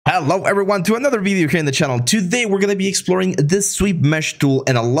Hello everyone to another video here in the channel. Today we're going to be exploring this sweep mesh tool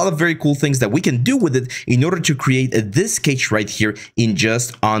and a lot of very cool things that we can do with it in order to create this cage right here in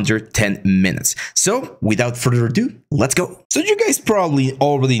just under 10 minutes. So without further ado, let's go. So you guys probably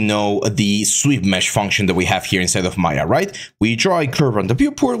already know the sweep mesh function that we have here inside of Maya, right? We draw a curve on the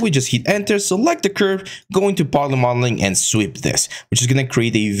viewport, we just hit enter, select the curve, go into poly modeling and sweep this, which is going to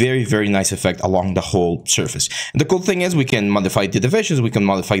create a very nice effect along the whole surface. And the cool thing is we can modify the divisions, we can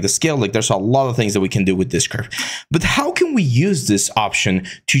modify the scale. Like there's a lot of things that we can do with this curve. But how can we use this option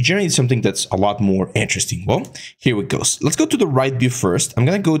to generate something that's a lot more interesting? Well, here it goes. Let's go to the right view first. I'm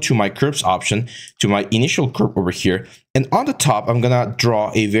going to go to my curves option, to my initial curve over here. And on the top, I'm going to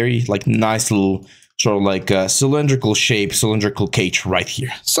draw a very nice little sort of like a cylindrical shape, cylindrical cage right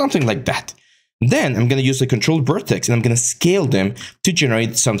here. Something like that. Then I'm going to use the controlled vertex and I'm going to scale them to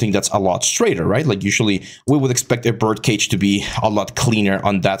generate something that's a lot straighter, right? Like usually we would expect a bird cage to be a lot cleaner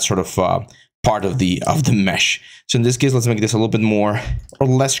on that sort of part of the mesh. So in this case, let's make this a little bit more or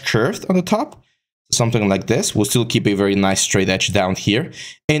less curved on the top. Something like this. We'll still keep a very nice straight edge down here.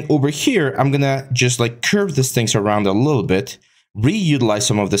 And over here, I'm going to just like curve these things around a little bit, reutilize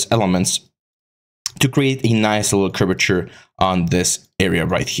some of these elements to create a nice little curvature on this area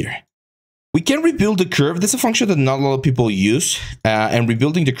right here. We can rebuild the curve. That's a function that not a lot of people use, and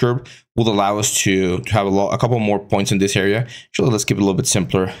rebuilding the curve will allow us to have a couple more points in this area. Actually, let's keep it a little bit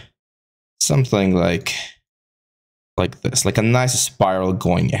simpler. Something like this, like a nice spiral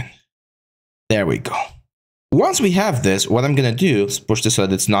going in. There we go. Once we have this, what I'm going to do is push this so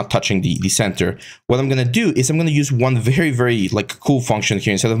that it's not touching the center. What I'm going to do is I'm going to use one very cool function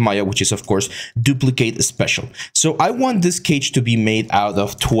here inside of Maya, which is, of course, duplicate special. So I want this cage to be made out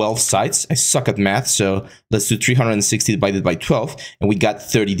of 12 sides. I suck at math, so let's do 360 divided by 12, and we got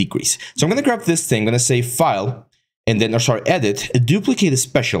 30 degrees. So I'm going to grab this thing, I'm going to say File, and then, edit, duplicate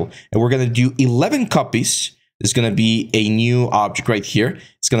special, and we're going to do 11 copies. There's going to be a new object right here.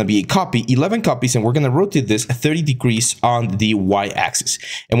 It's going to be a copy, 11 copies, and we're going to rotate this 30 degrees on the y-axis.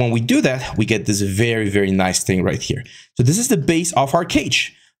 And when we do that, we get this very nice thing right here. So this is the base of our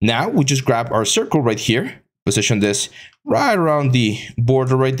cage. Now we just grab our circle right here, position this right around the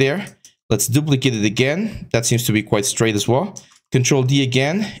border right there. Let's duplicate it again. That seems to be quite straight as well. Control D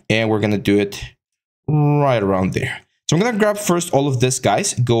again, and we're going to do it right around there. So I'm going to grab first all of this,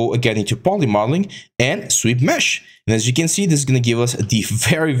 guys, go again into poly modeling and sweep mesh. And as you can see, this is going to give us the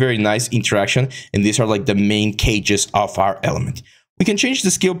very nice interaction. And these are like the main cages of our element. We can change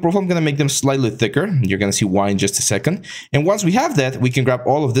the scale profile. I'm going to make them slightly thicker. You're going to see why in just a second. And once we have that, we can grab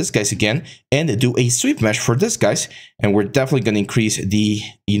all of this, guys, again and do a sweep mesh for this, guys. And we're definitely going to increase the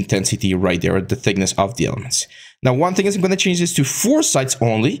intensity right there, or the thickness of the elements. Now, one thing is I'm going to change this to 4 sides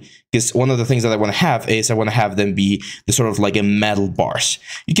only, because one of the things that I want to have is I want to have them be the sort of like a metal bars.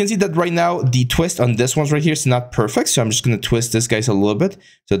 You can see that right now, the twist on this one's right here is not perfect. So I'm just going to twist this guys a little bit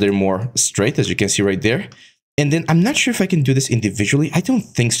so they're more straight, as you can see right there. And then I'm not sure if I can do this individually. I don't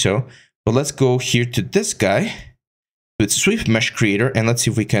think so. But let's go here to this guy with Sweep Mesh Creator, and let's see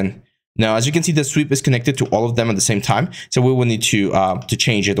if we can. Now, as you can see, the sweep is connected to all of them at the same time. So we will need to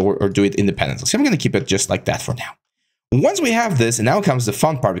change it or do it independently. So I'm going to keep it just like that for now. Once we have this, and now comes the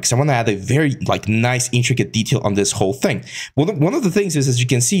fun part, because I want to add a very nice intricate detail on this whole thing. Well, one of the things is, as you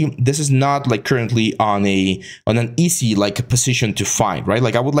can see, this is not currently on an easy position to find, right?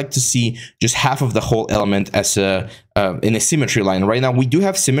 Like I would like to see just half of the whole element as in a symmetry line. Right now we do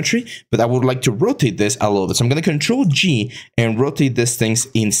have symmetry, but I would like to rotate this a little bit. So I'm going to Control G and rotate these things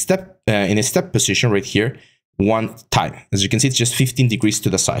in a step position right here one time. As you can see, it's just 15 degrees to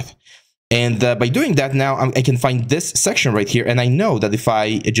the side. And by doing that, now I can find this section right here. And I know that if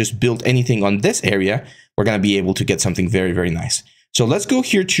I just build anything on this area, we're going to be able to get something very nice. So let's go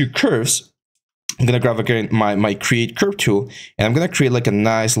here to curves. I'm going to grab again my create curve tool, and I'm going to create a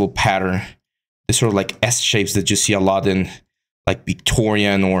nice little pattern. This sort of S shapes that you see a lot in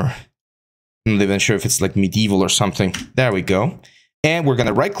Victorian, or I'm not even sure if it's medieval or something. There we go. And we're going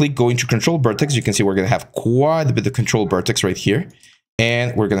to right click, go into control vertex. You can see we're going to have quite a bit of control vertex right here.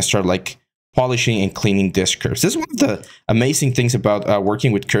 And we're going to start polishing and cleaning this curves. This is one of the amazing things about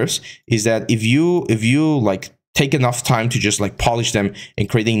working with curves, is that if you take enough time to just polish them and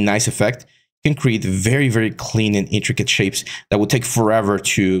create a nice effect, you can create very clean and intricate shapes that will take forever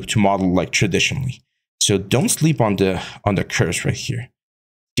to model traditionally. So don't sleep on the curves right here.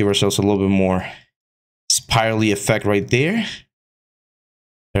 Give ourselves a little bit more spirally effect right there.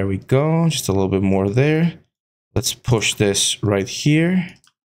 There we go. Just a little bit more there. Let's push this right here.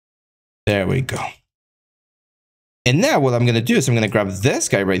 There we go. And now what I'm going to do is I'm going to grab this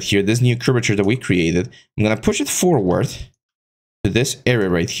guy right here, this new curvature that we created. I'm going to push it forward. to this area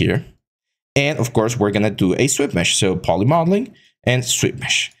right here. And of course, we're going to do a sweep mesh. So poly modeling and sweep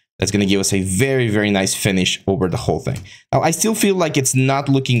mesh. That's going to give us a very, very nice finish over the whole thing. Now, I still feel like it's not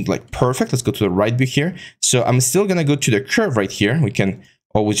looking like perfect. Let's go to the right view here. So I'm still going to go to the curve right here. We can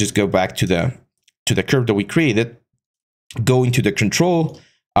always just go back to the curve that we created, go into the control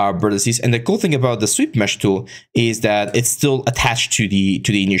vertices. And the cool thing about the sweep mesh tool is that it's still attached to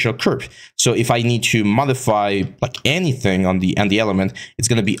the initial curve. So if I need to modify like anything on the element, it's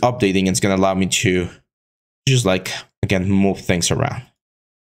going to be updating and it's going to allow me to just like, again, move things around.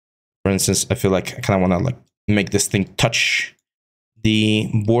 For instance, I feel like I kind of want to like make this thing touch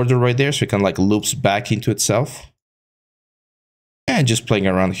the border right there, so it kind of like loops back into itself. And just playing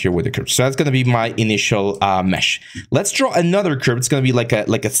around here with the curve. So that's going to be my initial mesh. Let's draw another curve. It's going to be like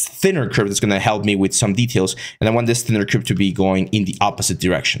a thinner curve that's going to help me with some details. And I want this thinner curve to be going in the opposite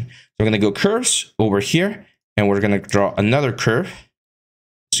direction. So we're going to go curves over here, and we're going to draw another curve.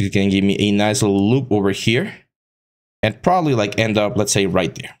 So you can give me a nice little loop over here. And probably like end up, let's say,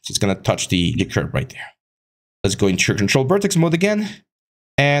 right there. So it's going to touch the curve right there. Let's go into control vertex mode again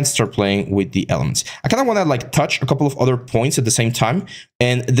and start playing with the elements. I kind of want to like touch a couple of other points at the same time.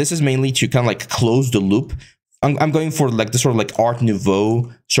 And this is mainly to kind of like close the loop. I'm going for like this sort of like Art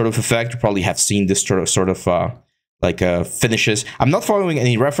Nouveau sort of effect. You probably have seen this sort of finishes. I'm not following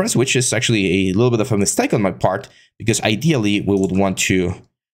any reference, which is actually a little bit of a mistake on my part, because ideally we would want to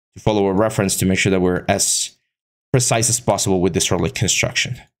follow a reference to make sure that we're as precise as possible with this sort of like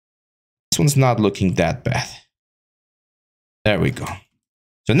construction. This one's not looking that bad. There we go.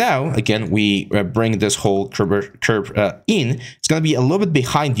 So now, again, we bring this whole curve in. It's going to be a little bit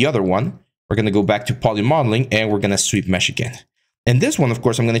behind the other one. We're going to go back to poly modeling and we're going to sweep mesh again. And this one, of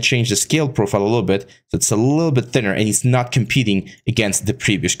course, I'm going to change the scale profile a little bit, so it's a little bit thinner and it's not competing against the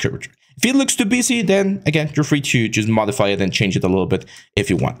previous curvature. If it looks too busy, then again, you're free to just modify it and change it a little bit if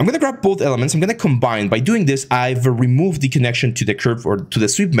you want. I'm going to grab both elements. I'm going to combine. By doing this, I've removed the connection to the curve or to the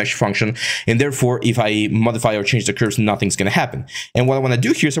sweep mesh function. And therefore, if I modify or change the curves, nothing's going to happen. And what I want to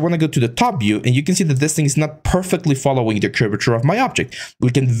do here is I want to go to the top view, and you can see that this thing is not perfectly following the curvature of my object.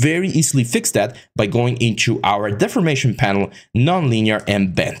 We can very easily fix that by going into our deformation panel, nonlinear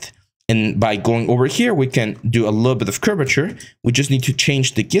and bend. And by going over here, we can do a little bit of curvature. We just need to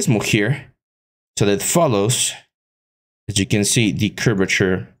change the gizmo here so that it follows, as you can see, the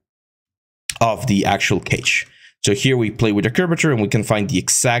curvature of the actual cage. So here we play with the curvature and we can find the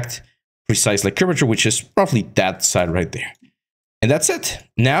exact precise like curvature, which is roughly that side right there. And that's it.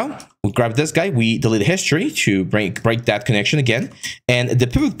 Now we grab this guy, we delete history to break that connection again. And the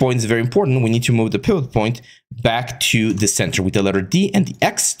pivot point is very important. We need to move the pivot point back to the center with the letter D and the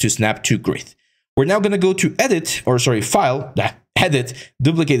X to snap to grid. We're now going to go to edit, or sorry, file, edit,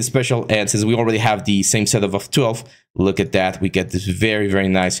 duplicate the special. And since we already have the same setup of 12, look at that. We get this very, very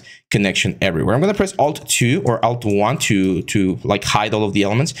nice connection everywhere. I'm going to press Alt 2 or Alt 1 to like hide all of the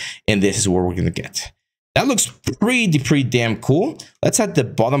elements. And this is where we're going to get. That looks pretty damn cool. Let's add the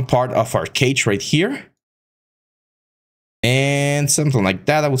bottom part of our cage right here. And something like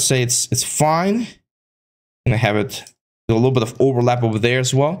that. I would say it's fine. And I have it do a little bit of overlap over there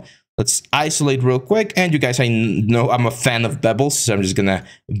as well. Let's isolate real quick. And you guys, I know I'm a fan of bevels, so I'm just gonna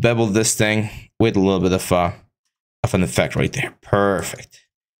bevel this thing with a little bit of an effect right there. Perfect.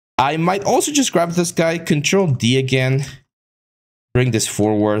 I might also just grab this guy, Control D again, bring this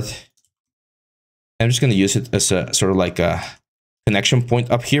forward. I'm just going to use it as a sort of like a connection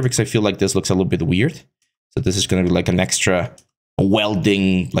point up here because I feel like this looks a little bit weird. So this is going to be like an extra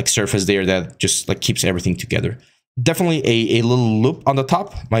welding like surface there that just like keeps everything together. Definitely a little loop on the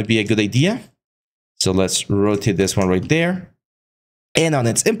top might be a good idea. So let's rotate this one right there. And on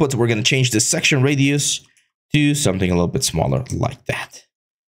its input, we're going to change the section radius to something a little bit smaller like that.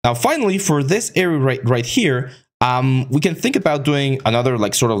 Now, finally, for this area right here, we can think about doing another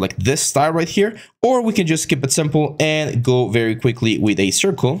like sort of like this style right here, or we can just keep it simple and go very quickly with a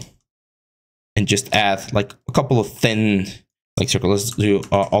circle and just add like a couple of thin like circles. Let's do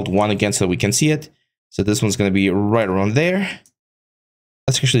Alt 1 again so we can see it. So this one's going to be right around there.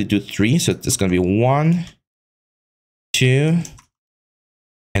 Let's actually do 3. So it's going to be 1, 2,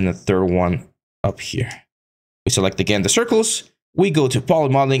 and the third one up here. We select again the circles. We go to poly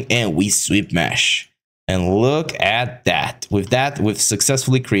modeling and we sweep mesh. And look at that. With that, we've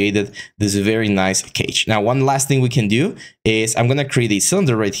successfully created this very nice cage. Now, one last thing we can do is I'm going to create a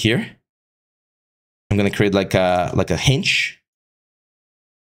cylinder right here. I'm going to create like a hinge.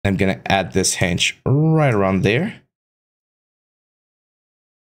 I'm going to add this hinge right around there.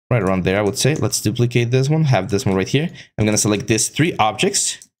 Right around there, I would say. Let's duplicate this one, have this one right here. I'm going to select these 3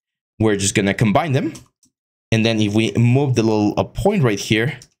 objects. We're just going to combine them. And then if we move the little point right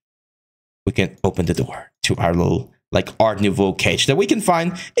here, we can open the door to our little like Art Nouveau cage that we can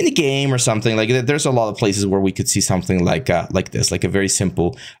find in the game or something like that. There's a lot of places where we could see something like this, like a very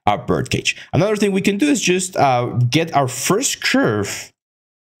simple bird cage. Another thing we can do is just get our first curve.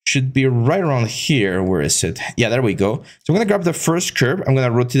 Should be right around here. Where is it? Yeah, there we go. So I'm gonna grab the first curve. I'm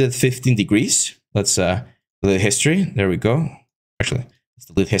gonna rotate it 15 degrees. Let's delete history. There we go. Actually, let's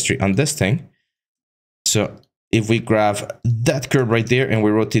delete history on this thing. So if we grab that curve right there and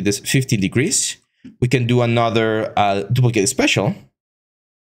we rotate this 15 degrees, we can do another duplicate special.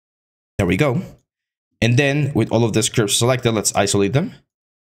 There we go. And then with all of these curves selected, let's isolate them,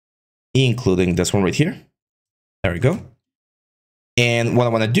 including this one right here. There we go. And what I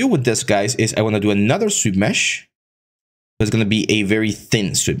want to do with this, guys, is I want to do another sweep mesh. It's going to be a very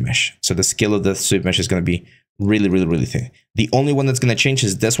thin sweep mesh. So the scale of the sweep mesh is going to be really, really, really thin. The only one that's going to change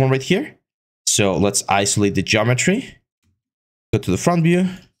is this one right here. So let's isolate the geometry, go to the front view,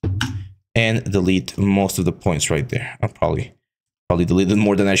 and delete most of the points right there. I'll probably deleted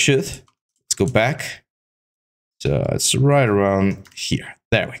more than I should. Let's go back. So it's right around here.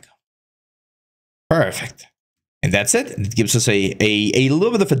 There we go. Perfect. And that's it. It gives us a little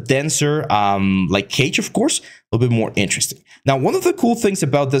bit of a denser like cage, of course, a little bit more interesting. Now, one of the cool things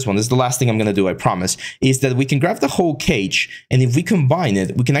about this one, this is the last thing I'm going to do, I promise, is that we can grab the whole cage, and if we combine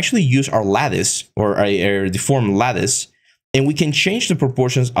it, we can actually use our lattice or a deformed lattice, and we can change the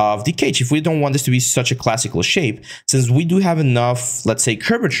proportions of the cage. If we don't want this to be such a classical shape, since we do have enough, let's say,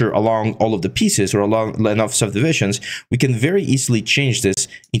 curvature along all of the pieces or along enough subdivisions, we can very easily change this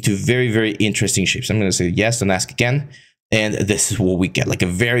into very, very interesting shapes. I'm going to say yes and ask again. And this is what we get, like a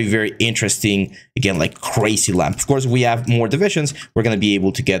very, very interesting, again, like crazy lamp. Of course, if we have more divisions, we're going to be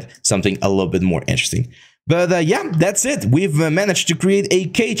able to get something a little bit more interesting. But yeah, that's it. We've managed to create a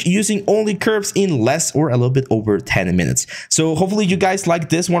cage using only curves in less or a little bit over 10 minutes. So hopefully you guys like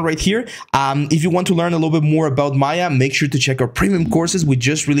this one right here. If you want to learn a little bit more about Maya, make sure to check our premium courses. We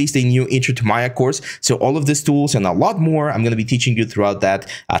just released a new Intro to Maya course. So all of these tools and a lot more, I'm going to be teaching you throughout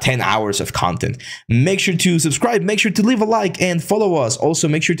that 10 hours of content. Make sure to subscribe, make sure to leave a like and follow us. Also,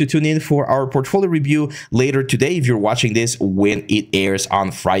 make sure to tune in for our portfolio review later today if you're watching this when it airs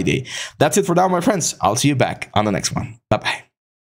on Friday. That's it for now, my friends. I'll see you back on the next one. Bye-bye.